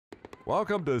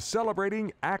Welcome to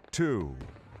Celebrating Act 2.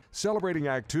 Celebrating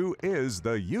Act 2 is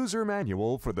the user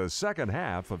manual for the second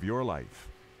half of your life.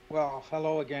 Well,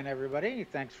 hello again, everybody.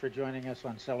 Thanks for joining us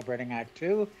on Celebrating Act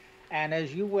 2. And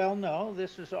as you well know,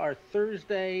 this is our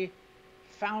Thursday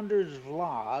Founders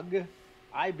Vlog.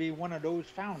 I be one of those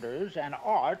founders, and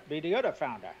Art be the other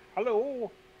founder.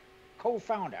 Hello,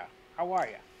 co-founder. How are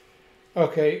you?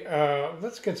 Okay,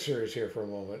 let's get serious here for a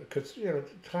moment, because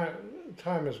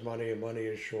time is money, and money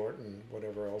is short, and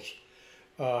whatever else.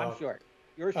 I'm Uh, short.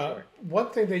 You're short. One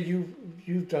thing that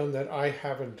you've done that I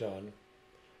haven't done,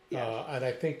 Yes. and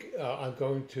I think I'm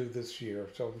going to this year,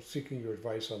 so I'm seeking your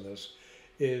advice on this,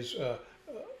 is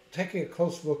taking a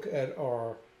close look at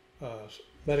our uh,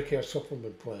 Medicare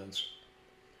supplement plans,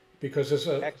 because there's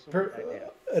Excellent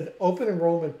idea. an open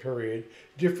enrollment period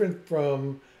different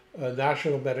from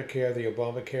national Medicare, the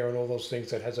Obamacare, and all those things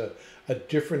that has a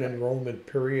different Right. enrollment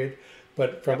period.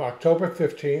 But from Yep. October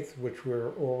 15th, which we're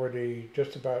already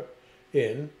just about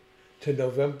in, to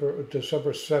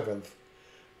December 7th,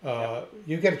 Yep.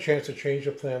 you get a chance to change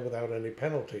the plan without any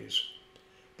penalties.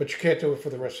 But you can't do it for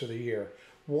the rest of the year.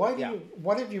 Yeah.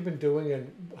 What have you been doing,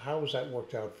 and how has that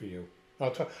worked out for you?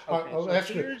 Okay. I'll So ask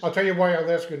you. here's. I'll tell you why I'll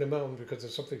ask you in a moment, because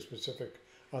there's something specific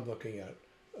I'm looking at.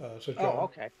 So, Oh, John.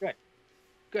 okay. Good.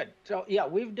 Good. So yeah,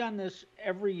 we've done this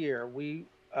every year.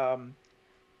 Um,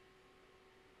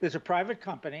 There's a private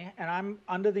company, and I'm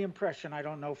under the impression, I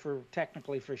don't know for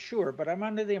technically for sure, but I'm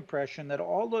under the impression that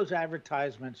all those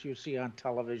advertisements you see on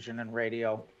television and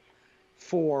radio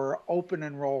for open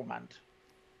enrollment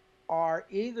are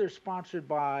either sponsored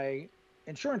by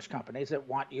insurance companies that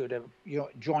want you to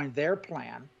join their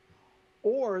plan,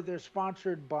 or they're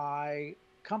sponsored by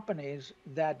companies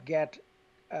that get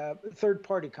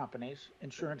third-party companies,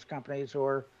 insurance companies,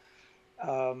 or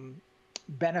um,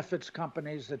 benefits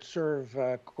companies that serve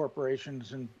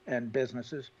corporations and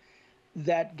businesses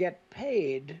that get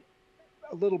paid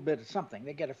a little bit of something.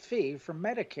 They get a fee from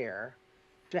Medicare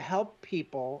to help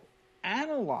people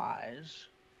analyze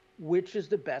which is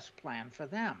the best plan for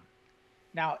them.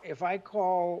 Now, if I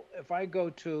go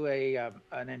to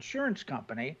an insurance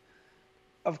company,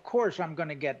 of course I'm going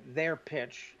to get their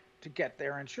pitch to get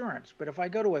their insurance. But if I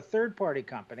go to a third party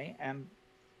company, and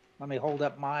let me hold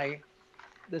up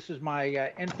this is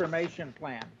my information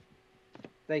plan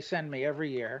they send me every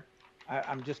year.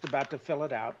 I'm just about to fill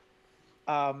it out.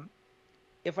 Um,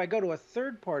 if I go to a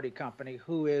third party company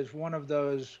who is one of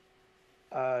those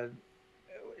uh,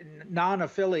 non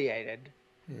affiliated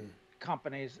Hmm.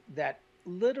 companies that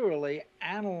literally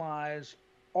analyze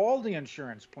all the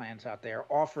insurance plans out there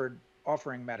offering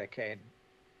Medicaid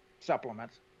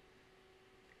supplements,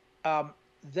 um,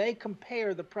 they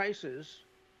compare the prices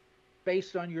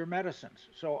based on your medicines.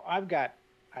 So I've got,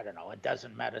 I don't know, a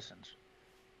dozen medicines.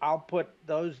 I'll put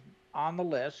those on the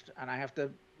list, and I have to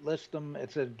list them.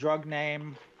 It's a drug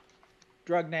name,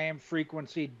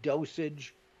 frequency,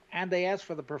 dosage, and they ask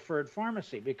for the preferred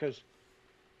pharmacy because,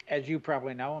 as you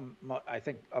probably know, and I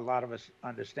think a lot of us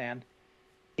understand,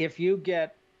 if you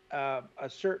get a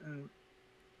certain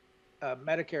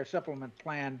Medicare supplement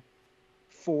plan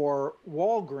for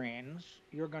Walgreens,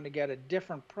 you're going to get a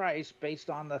different price based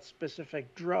on the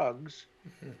specific drugs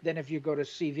than if you go to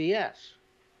CVS.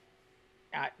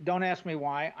 Don't ask me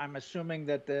why. I'm assuming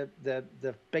that the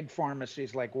big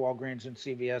pharmacies like Walgreens and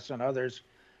CVS and others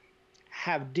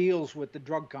have deals with the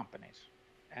drug companies,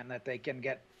 and that they can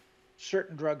get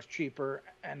certain drugs cheaper,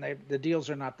 and the deals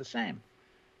are not the same.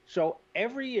 So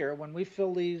every year when we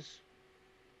fill these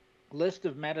list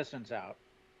of medicines out,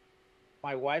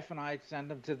 my wife and I send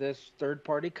them to this third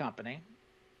party company.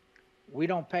 We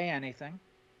don't pay anything.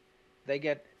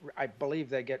 I believe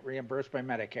they get reimbursed by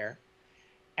Medicare.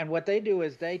 And what they do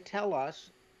is they tell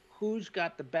us who's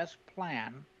got the best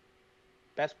plan,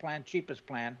 cheapest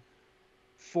plan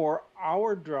for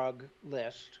our drug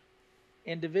list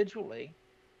individually.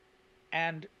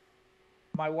 And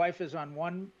my wife is on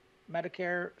one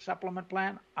Medicare supplement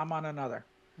plan, I'm on another.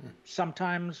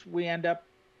 Sometimes we end up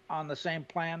on the same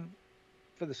plan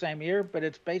for the same year, but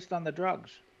it's based on the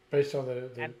drugs Based on the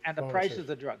and the price pharmacy. of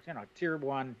the drugs, tier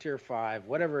one, tier five,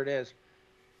 whatever it is.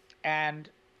 And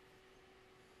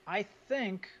I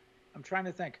think, I'm trying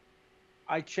to think,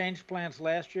 I changed plans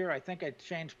last year. I think I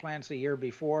changed plans the year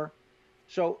before.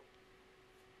 So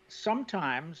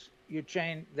sometimes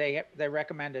they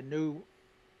recommend a new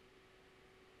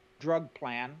drug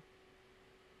plan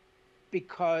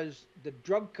because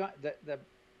the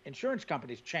insurance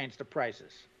companies change the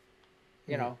prices.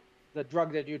 You Hmm. know, the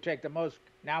drug that you take the most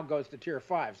now goes to tier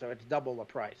five, so it's double the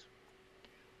price.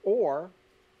 Or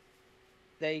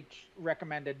they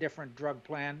recommend a different drug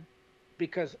plan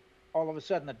because all of a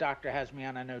sudden the doctor has me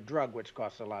on a new drug, which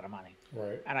costs a lot of money,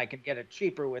 Right. and I can get it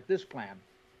cheaper with this plan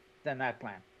than that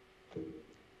plan.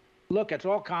 Look, it's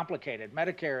all complicated.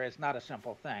 Medicare is not a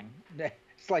simple thing.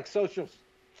 It's like Social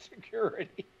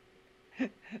Security.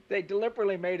 They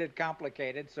deliberately made it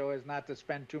complicated so as not to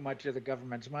spend too much of the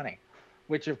government's money,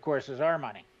 which of course is our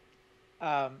money.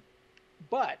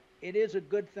 But it is a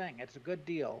good thing. It's a good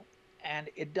deal, and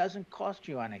it doesn't cost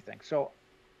you anything. So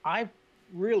I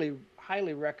really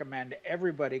highly recommend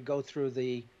everybody go through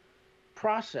the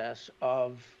process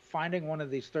of finding one of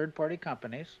these third-party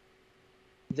companies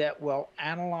that will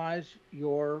analyze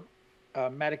your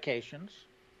medications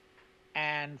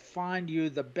and find you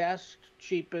the best,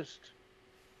 cheapest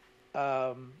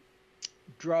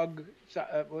drug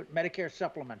Medicare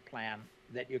supplement plan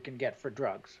that you can get for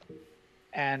drugs.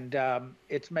 And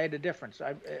it's made a difference.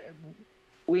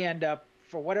 We end up,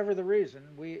 for whatever the reason,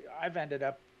 I've ended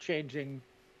up changing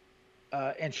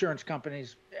insurance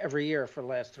companies every year for the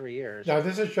last 3 years. Now,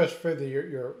 this is just for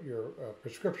your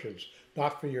prescriptions,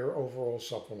 not for your overall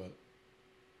supplement.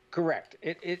 Correct.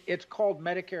 It's called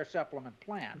Medicare Supplement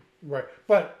Plan. Right.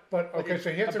 But okay. So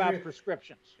here's about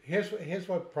prescriptions. Here's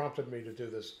what prompted me to do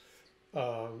this,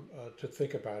 to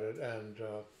think about it, and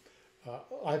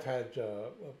I've had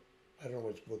I don't know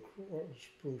what's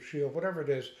Blue Shield, whatever it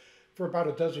is, for about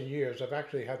a dozen years. I've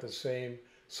actually had the same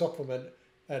supplement,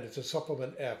 and it's a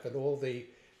supplement F, and all the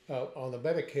on the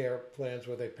Medicare plans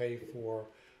where they pay for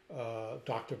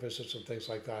doctor visits and things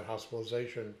like that,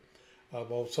 hospitalization.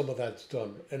 Well, some of that's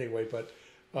done anyway, but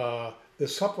the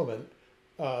supplement,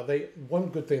 one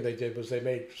good thing they did was they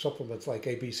made supplements like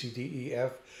A, B, C, D, E,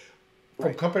 F. From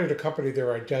Right. company to company,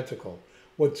 they're identical.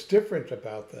 What's different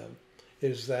about them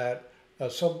is that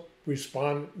some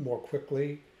respond more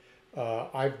quickly.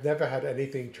 I've never had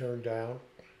anything turned down.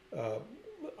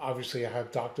 Obviously, I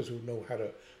have doctors who know how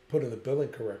to put in the billing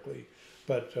correctly,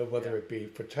 but whether it be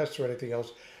for tests or anything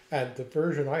else, and the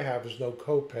version I have is no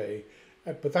copay.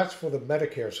 But that's for the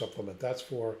Medicare supplement. That's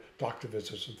for doctor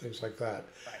visits and things like that.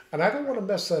 Right. And I don't want to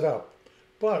mess that up.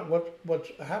 But what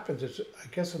happens is, I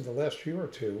guess in the last year or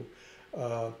two,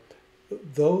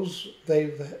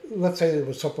 let's say there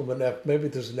was supplement F. Maybe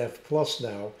there's an F plus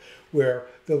now, where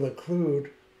they'll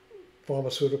include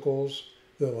pharmaceuticals.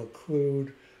 They'll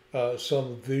include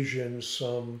some vision,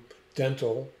 some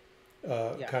dental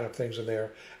kind of things in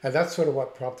there. And that's sort of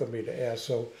what prompted me to ask.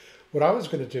 So what I was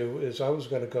going to do is I was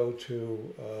going to go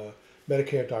to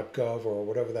Medicare.gov or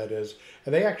whatever that is,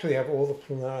 and they actually have all the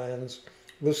plans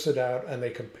listed out, and they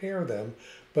compare them,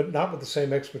 but not with the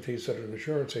same expertise that an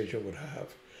insurance agent would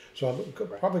have. So I'm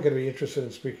probably going to be interested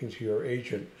in speaking to your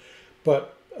agent.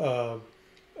 But what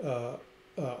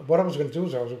I was going to do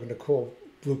is I was going to call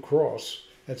Blue Cross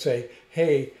and say,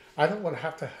 hey, I don't want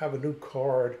to have a new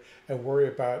card and worry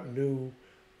about new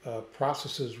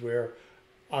processes where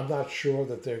I'm not sure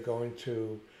that they're going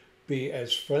to be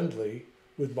as friendly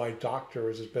with my doctor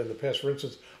as it's been in the past. For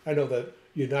instance, I know that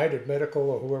United Medical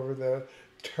or whoever, the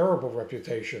terrible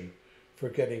reputation for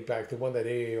getting back, the one that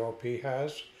AARP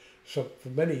has. So for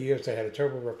many years they had a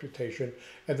terrible reputation,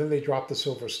 and then they dropped the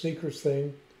silver sneakers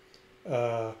thing,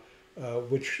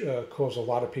 which caused a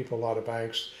lot of people, a lot of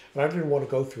banks, and I didn't want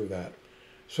to go through that.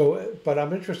 So, but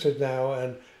I'm interested now,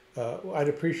 and I'd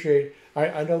appreciate.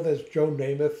 I know there's Joe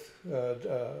Namath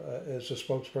is a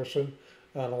spokesperson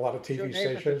on a lot of TV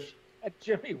stations.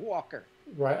 Jimmy Walker.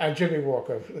 Right, and Jimmy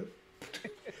Walker.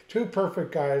 Two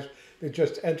perfect guys. They're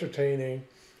just entertaining.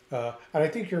 And I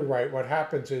think you're right. What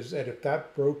happens is that if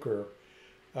that broker,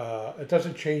 it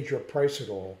doesn't change your price at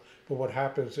all, but what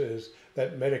happens is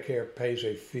that Medicare pays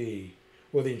a fee,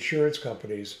 or the insurance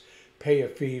companies pay a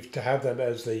fee to have them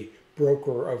as the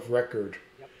broker of record.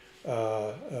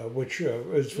 Which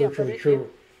is virtually true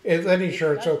in any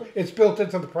insurance. So it's built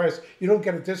into the price. You don't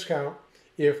get a discount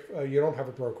if you don't have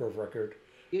a broker of record.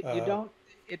 You don't.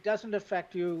 It doesn't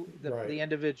affect you, Right. the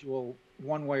individual,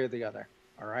 one way or the other.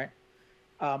 All right.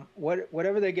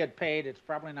 Whatever they get paid, it's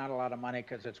probably not a lot of money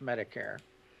because it's Medicare.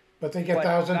 But they get But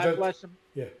thousands God of. bless them.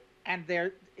 Yeah. And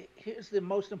here's the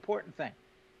most important thing,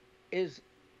 is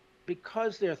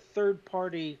because they're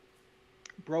third-party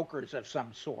brokers of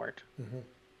some sort. Mm-hmm.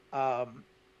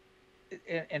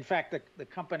 In fact, the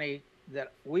company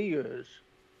that we use,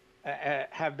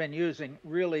 have been using,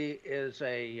 really is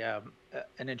an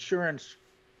insurance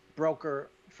broker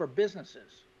for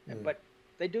businesses. But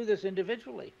they do this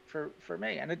individually for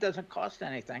me, and it doesn't cost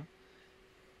anything.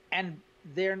 And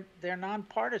they're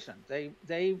nonpartisan.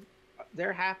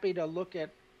 They're happy to look at.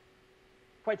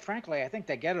 Quite frankly, I think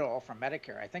they get it all from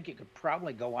Medicare. I think you could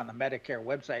probably go on the Medicare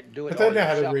website and do it. But they all know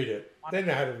how to yourself. read it. They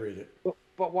know how to read it.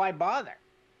 But why bother?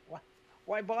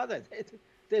 Why bother?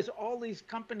 there's all these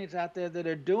companies out there that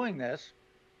are doing this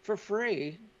for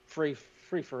free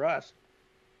for us,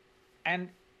 and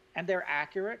they're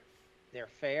accurate, they're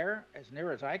fair. As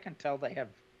near as I can tell, they have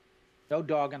no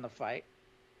dog in the fight.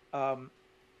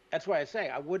 That's why I say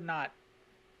I would not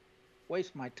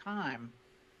waste my time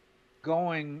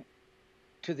going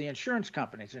to the insurance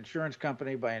companies, insurance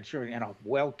company by insurance,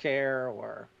 WellCare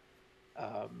or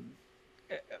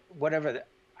whatever.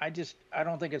 I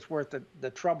don't think it's worth the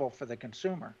trouble for the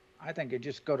consumer. I think you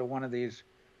just go to one of these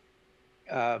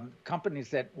companies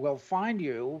that will find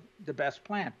you the best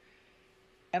plan.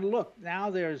 And look, now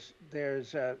there's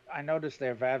I noticed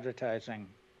they're advertising.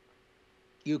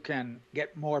 You can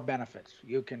get more benefits.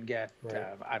 You can get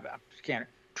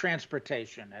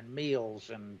transportation and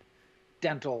meals and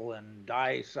dental and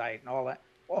eyesight and all that.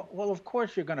 Well, of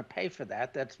course you're going to pay for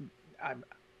that.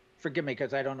 Forgive me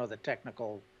because I don't know the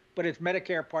technical, but it's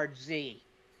Medicare Part Z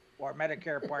or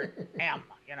Medicare Part M,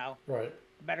 Right.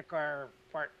 Medicare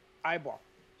Part Eyeball.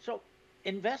 So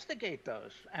investigate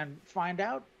those and find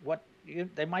out what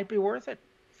they might be worth it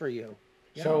for you.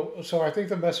 So I think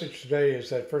the message today is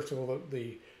that, first of all,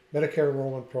 the Medicare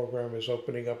enrollment program is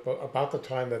opening up about the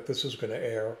time that this is going to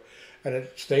air, and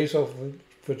it stays open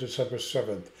for December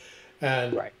 7th.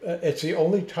 And it's the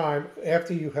only time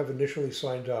after you have initially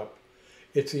signed up.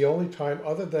 It's the only time,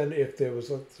 other than if there was,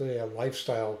 let's say, a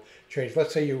lifestyle change.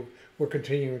 Let's say you were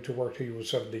continuing to work till you were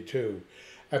 72.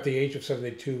 At the age of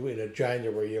 72 in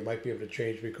January, you might be able to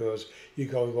change because you're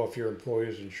going off your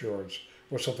employer's insurance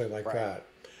or something like that.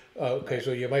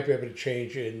 So you might be able to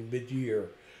change in mid-year.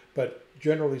 But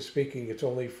generally speaking, it's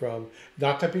only from,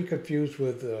 not to be confused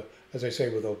with, as I say,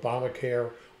 with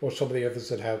Obamacare or some of the others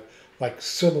that have like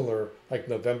similar, like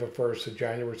November 1st to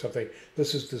January or something.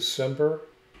 This is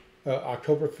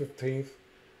October 15th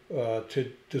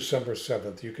to December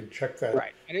 7th. You can check that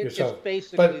yourself. It's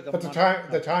basically but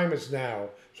the time is now.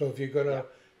 So if you're going to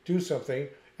do something,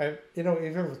 and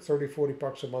even for 30, 40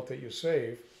 bucks a month that you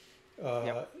save,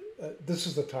 this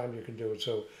is the time you can do it.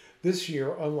 So this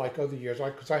year, unlike other years,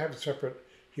 because I have a separate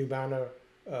Humana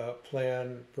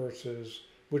plan versus,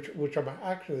 which I'm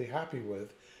actually happy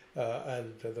with,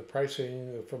 and the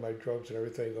pricing for my drugs and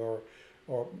everything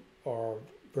are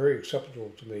very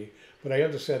acceptable to me. But I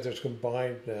understand there's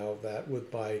combined now that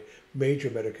with my major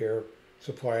Medicare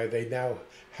supplier, they now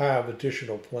have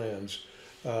additional plans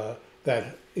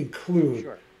that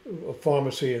include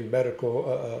pharmacy and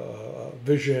medical,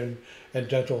 vision and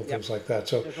dental and things like that.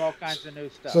 So there's all kinds of new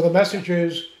stuff. So the message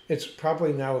is, it's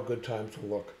probably now a good time to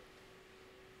look.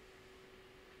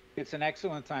 It's an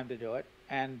excellent time to do it,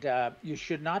 and you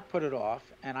should not put it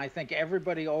off. And I think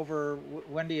everybody over,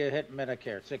 when do you hit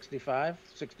Medicare? 65,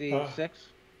 66?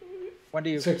 When do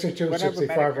you? 62,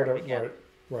 65, whatever.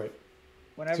 Right.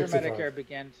 Whenever 65. Medicare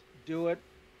begins, do it,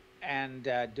 and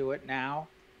do it now,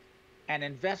 and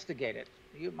investigate it.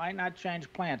 You might not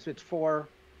change plans. It's for,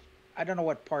 I don't know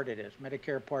what part it is.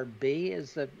 Medicare Part B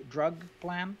is the drug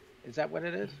plan? Is that what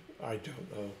it is? I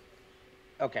don't know.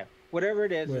 Okay. Whatever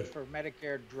it is, it's for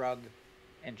Medicare drug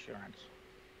insurance.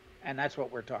 And that's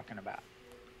what we're talking about.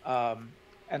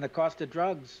 And the cost of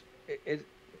drugs,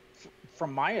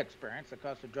 from my experience, the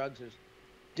cost of drugs is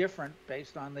different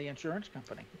based on the insurance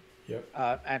company. Yep.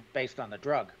 And based on the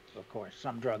drug, of course.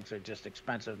 Some drugs are just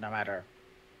expensive no matter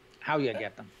how you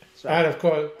get them. So, and of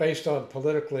course, based on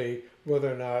politically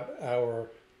whether or not our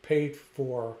paid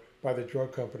for by the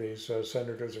drug companies,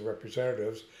 senators and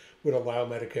representatives, would allow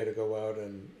Medicare to go out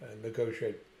and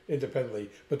negotiate independently.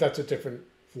 But that's a different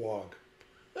vlog.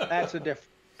 That's a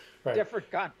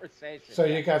different conversation. So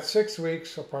you got 6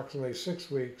 weeks, approximately 6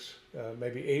 weeks,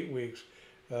 maybe 8 weeks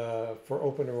for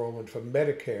open enrollment for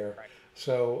Medicare. Right.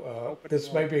 So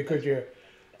this might be a good year.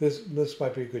 This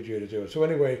might be a good year to do it. So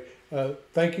anyway,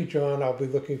 thank you, John. I'll be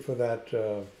looking for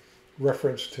that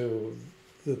reference to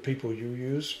the people you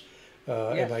use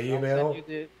in my email.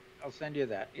 I'll send you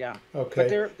that. Yeah. Okay.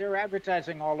 But they're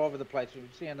advertising all over the place. You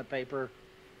can see in the paper,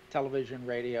 television,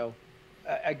 radio.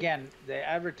 Again, the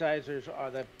advertisers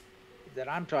that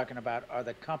I'm talking about are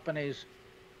the companies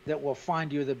that will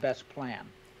find you the best plan.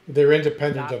 They're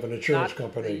independent of an insurance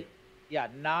company.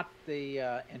 Not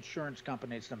the insurance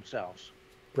companies themselves.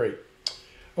 Great.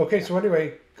 Okay, so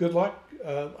anyway, good luck.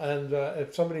 And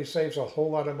if somebody saves a whole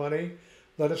lot of money,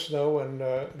 let us know and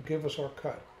give us our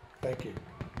cut. Thank you.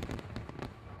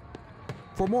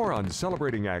 For more on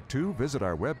Celebrating Act Two, visit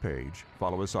our webpage,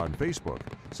 follow us on Facebook,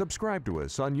 subscribe to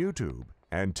us on YouTube,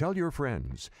 and tell your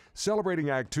friends. Celebrating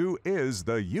Act Two is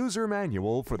the user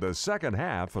manual for the second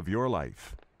half of your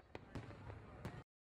life.